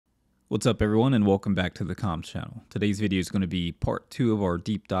What's up everyone, and welcome back to the comms channel. Today's video is going to be part 2 of our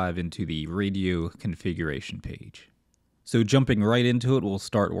deep dive into the radio configuration page. So jumping right into it, we'll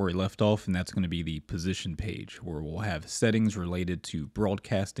start where we left off, and that's going to be the position page, where we'll have settings related to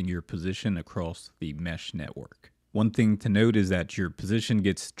broadcasting your position across the mesh network. One thing to note is that your position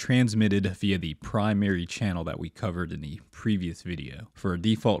gets transmitted via the primary channel that we covered in the previous video. For a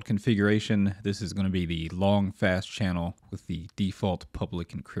default configuration, this is going to be the long fast channel with the default public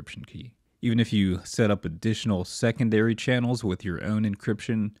encryption key. Even if you set up additional secondary channels with your own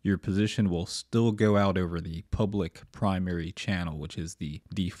encryption, your position will still go out over the public primary channel, which is the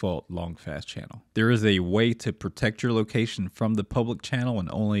default long fast channel. There is a way to protect your location from the public channel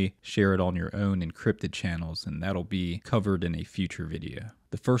and only share it on your own encrypted channels, and that'll be covered in a future video.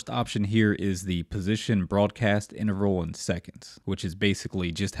 The first option here is the position broadcast interval in seconds, which is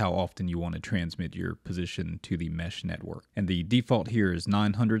basically just how often you want to transmit your position to the mesh network. And the default here is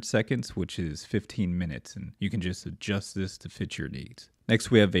 900 seconds, which is 15 minutes, and you can just adjust this to fit your needs.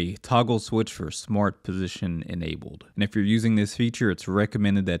 Next, we have a toggle switch for smart position enabled. And if you're using this feature, it's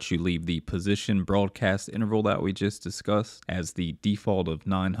recommended that you leave the position broadcast interval that we just discussed as the default of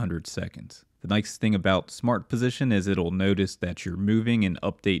 900 seconds. The nice thing about smart position is it'll notice that you're moving and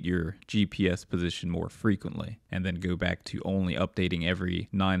update your GPS position more frequently, and then go back to only updating every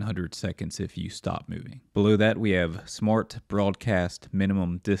 900 seconds if you stop moving. Below that, we have smart broadcast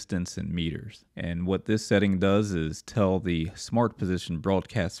minimum distance in meters. And what this setting does is tell the smart position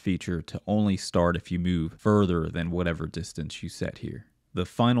broadcast feature to only start if you move further than whatever distance you set here. The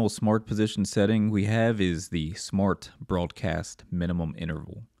final smart position setting we have is the smart broadcast minimum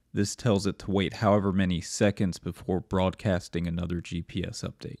interval. This tells it to wait however many seconds before broadcasting another GPS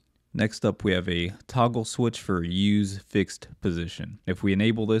update. Next up, we have a toggle switch for use fixed position. If we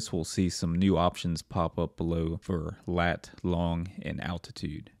enable this, we'll see some new options pop up below for lat, long, and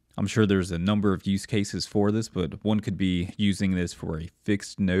altitude. I'm sure there's a number of use cases for this, but one could be using this for a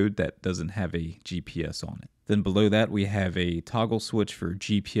fixed node that doesn't have a GPS on it. Then below that, we have a toggle switch for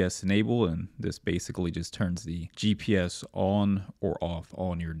GPS enable, and this basically just turns the GPS on or off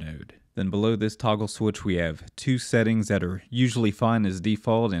on your node. Then below this toggle switch, we have two settings that are usually fine as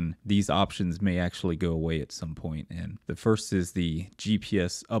default, and these options may actually go away at some point. And the first is the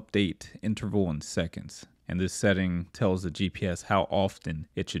GPS update interval in seconds. And this setting tells the GPS how often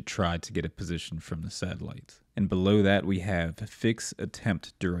it should try to get a position from the satellites. And below that, we have fix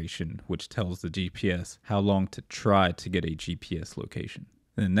attempt duration, which tells the GPS how long to try to get a GPS location.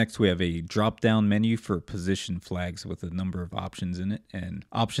 And next, we have a drop-down menu for position flags with a number of options in it, and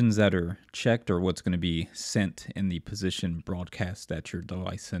options that are checked are what's going to be sent in the position broadcast that your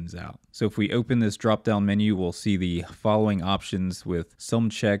device sends out. So if we open this drop-down menu, we'll see the following options with some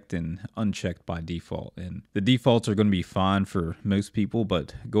checked and unchecked by default. And the defaults are going to be fine for most people,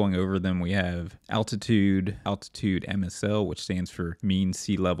 but going over them, we have altitude MSL, which stands for mean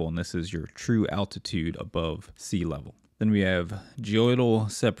sea level, and this is your true altitude above sea level. Then we have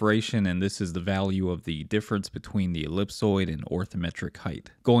geoidal separation, and this is the value of the difference between the ellipsoid and orthometric height.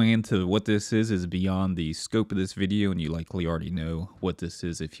 Going into what this is beyond the scope of this video, and you likely already know what this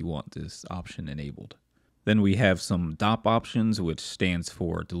is if you want this option enabled. Then we have some DOP options, which stands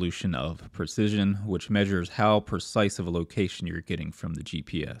for dilution of precision, which measures how precise of a location you're getting from the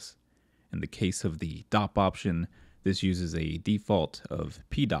GPS. In the case of the DOP option, this uses a default of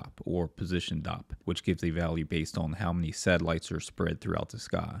PDOP, or position DOP, which gives a value based on how many satellites are spread throughout the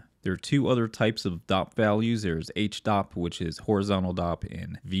sky. There are two other types of DOP values. There's HDOP, which is horizontal DOP,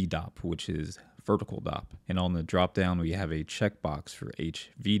 and VDOP, which is vertical DOP. And on the drop-down, we have a checkbox for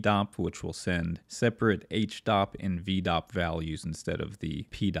HVDOP, which will send separate HDOP and VDOP values instead of the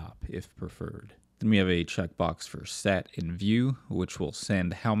PDOP if preferred. Then we have a checkbox for sat in view, which will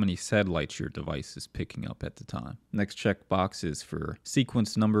send how many satellites your device is picking up at the time. Next checkbox is for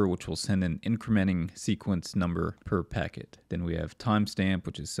sequence number, which will send an incrementing sequence number per packet. Then we have timestamp,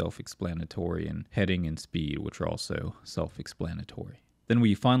 which is self-explanatory, and heading and speed, which are also self-explanatory. Then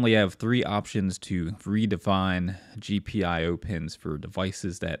we finally have three options to redefine GPIO pins for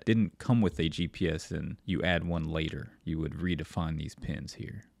devices that didn't come with a GPS and you add one later. You would redefine these pins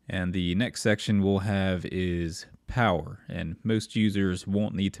here. And the next section we'll have is power, and most users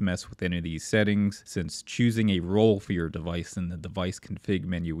won't need to mess with any of these settings, since choosing a role for your device in the device config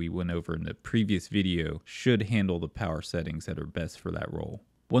menu we went over in the previous video should handle the power settings that are best for that role.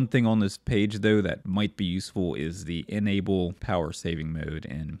 One thing on this page though that might be useful is the enable power saving mode,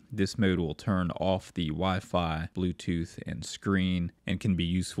 and this mode will turn off the Wi-Fi, Bluetooth, and screen, and can be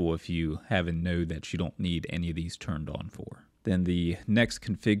useful if you have a node that you don't need any of these turned on for. Then the next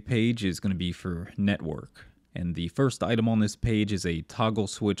config page is going to be for network. And the first item on this page is a toggle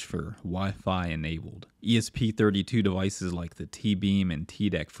switch for Wi-Fi enabled. ESP32 devices like the T-Beam and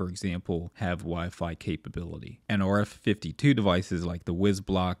T-Deck, for example, have Wi-Fi capability. And RF52 devices like the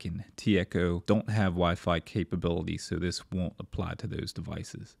WizBlock and T-Echo don't have Wi-Fi capability, so this won't apply to those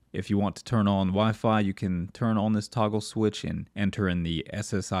devices. If you want to turn on Wi-Fi, you can turn on this toggle switch and enter in the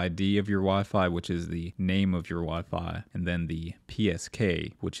SSID of your Wi-Fi, which is the name of your Wi-Fi, and then the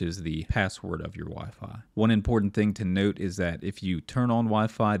PSK, which is the password of your Wi-Fi. One important thing to note is that if you turn on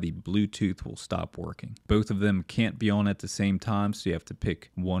Wi-Fi, the Bluetooth will stop working. Both of them can't be on at the same time, so you have to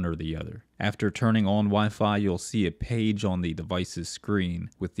pick one or the other. After turning on Wi-Fi, you'll see a page on the device's screen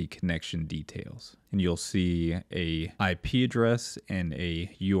with the connection details. And you'll see a IP address and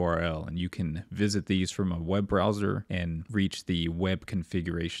a URL, and you can visit these from a web browser and reach the web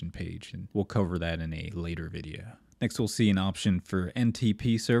configuration page, and we'll cover that in a later video. Next, we'll see an option for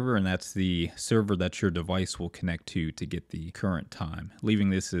NTP server, and that's the server that your device will connect to get the current time. Leaving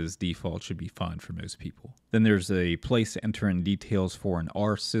this as default should be fine for most people. Then there's a place to enter in details for an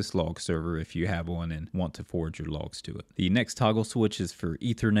rsyslog server if you have one and want to forward your logs to it. The next toggle switch is for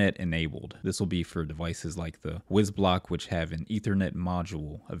Ethernet enabled. This will be for devices like the WizBlock, which have an Ethernet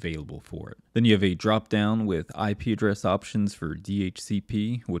module available for it. Then you have a drop down with IP address options for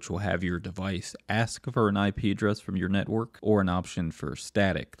DHCP, which will have your device ask for an IP address from your network, or an option for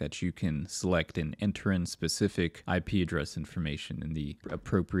static that you can select and enter in specific IP address information in the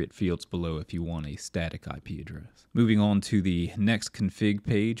appropriate fields below if you want a static IP address. Moving on to the next config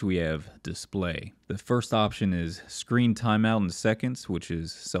page, we have display. The first option is screen timeout in seconds, which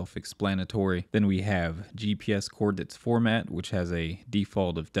is self-explanatory. Then we have GPS coordinates format, which has a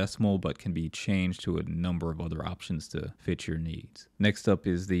default of decimal but can be changed to a number of other options to fit your needs. Next up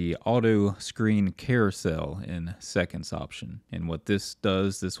is the auto screen carousel in seconds option. And what this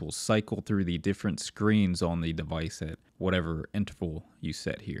does, this will cycle through the different screens on the device at whatever interval you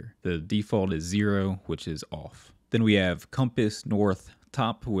set here. The default is 0, which is off. Then we have compass north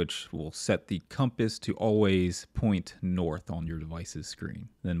top, which will set the compass to always point north on your device's screen.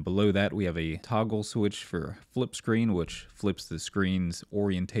 Then below that, we have a toggle switch for flip screen, which flips the screen's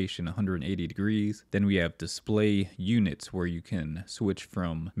orientation 180 degrees. Then we have display units, where you can switch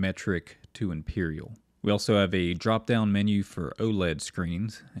from metric to imperial. We also have a drop-down menu for OLED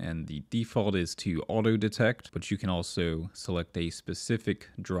screens, and the default is to auto-detect, but you can also select a specific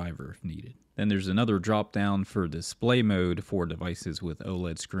driver if needed. Then there's another drop-down for display mode for devices with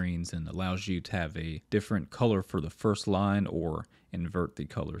OLED screens, and allows you to have a different color for the first line or invert the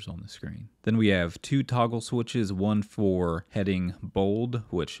colors on the screen. Then we have two toggle switches, one for heading bold,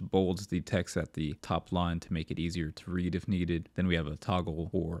 which bolds the text at the top line to make it easier to read if needed. Then we have a toggle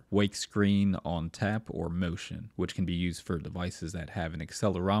for wake screen on tap or motion, which can be used for devices that have an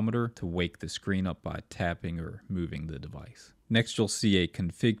accelerometer to wake the screen up by tapping or moving the device. Next, you'll see a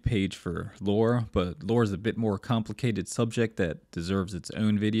config page for LoRa, but LoRa is a bit more complicated subject that deserves its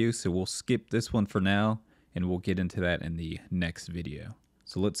own video, so we'll skip this one for now, and we'll get into that in the next video.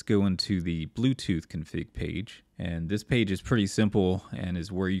 So let's go into the Bluetooth config page, and this page is pretty simple and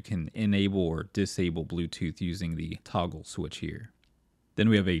is where you can enable or disable Bluetooth using the toggle switch here. Then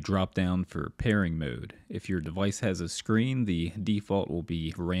we have a drop down for pairing mode. If your device has a screen, the default will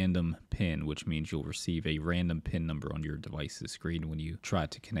be random pin, which means you'll receive a random pin number on your device's screen when you try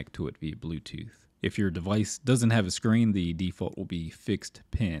to connect to it via Bluetooth. If your device doesn't have a screen, the default will be fixed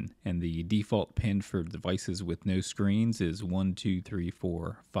pin, and the default pin for devices with no screens is 1, 2, 3,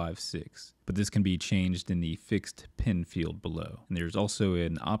 4, 5, 6. But this can be changed in the fixed pin field below. And there's also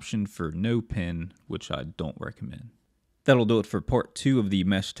an option for no pin, which I don't recommend. That'll do it for part 2 of the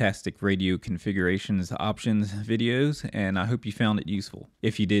Meshtastic radio configurations options videos, and I hope you found it useful.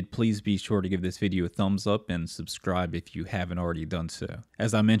 If you did, please be sure to give this video a thumbs up and subscribe if you haven't already done so.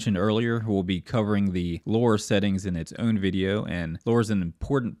 As I mentioned earlier, we'll be covering the LoRa settings in its own video, and LoRa is an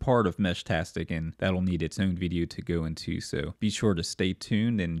important part of Meshtastic, and that'll need its own video to go into, so be sure to stay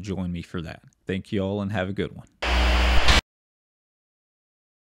tuned and join me for that. Thank you all and have a good one.